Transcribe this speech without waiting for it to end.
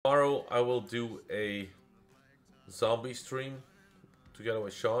I will do a zombie stream together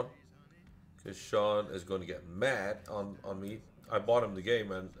with Sean. Because Sean is going to get mad on me. I bought him the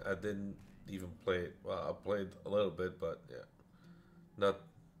game and I didn't even play it. Well, I played a little bit, but yeah. Not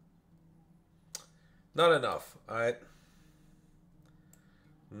not enough. Alright?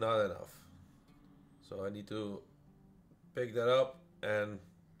 Not enough. So I need to pick that up and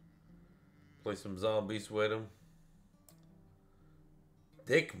play some zombies with him.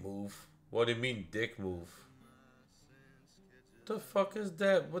 Dick move? What do you mean dick move? What the fuck is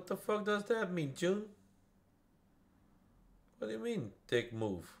that? What the fuck does that mean, June? What do you mean dick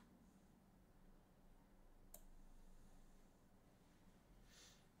move?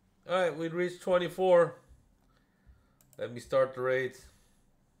 Alright, we reached 24. Let me start the raid.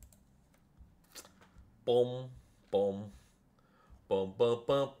 Boom, boom, boom, boom,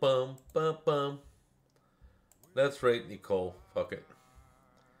 boom, boom, boom, boom. Let's rate Nicole. Fuck it.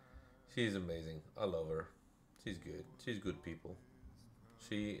 She's amazing. I love her. She's good. She's good people.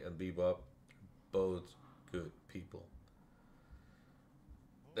 She and Bebop, both good people.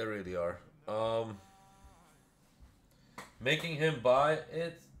 They really are. Making him buy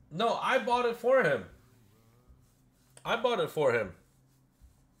it. No, I bought it for him. I bought it for him.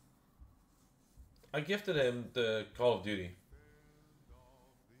 I gifted him the Call of Duty.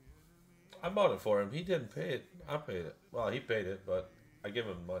 I bought it for him. He didn't pay it. I paid it. Well, he paid it, but I give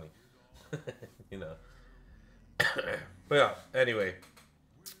him money. You know. But yeah, anyway.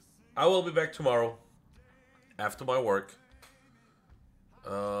 I will be back tomorrow after my work.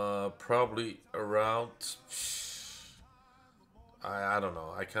 Probably around. I don't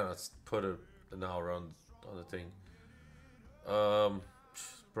know. I kind of put an hour on the thing.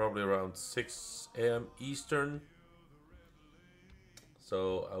 Probably around 6 a.m. Eastern.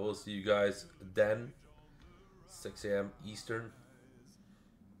 So I will see you guys then, 6 a.m. Eastern.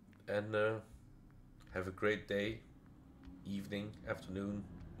 And have a great day, evening, afternoon,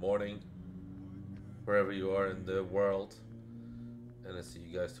 morning, wherever you are in the world. And I'll see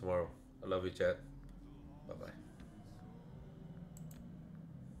you guys tomorrow. I love you, chat. Bye bye.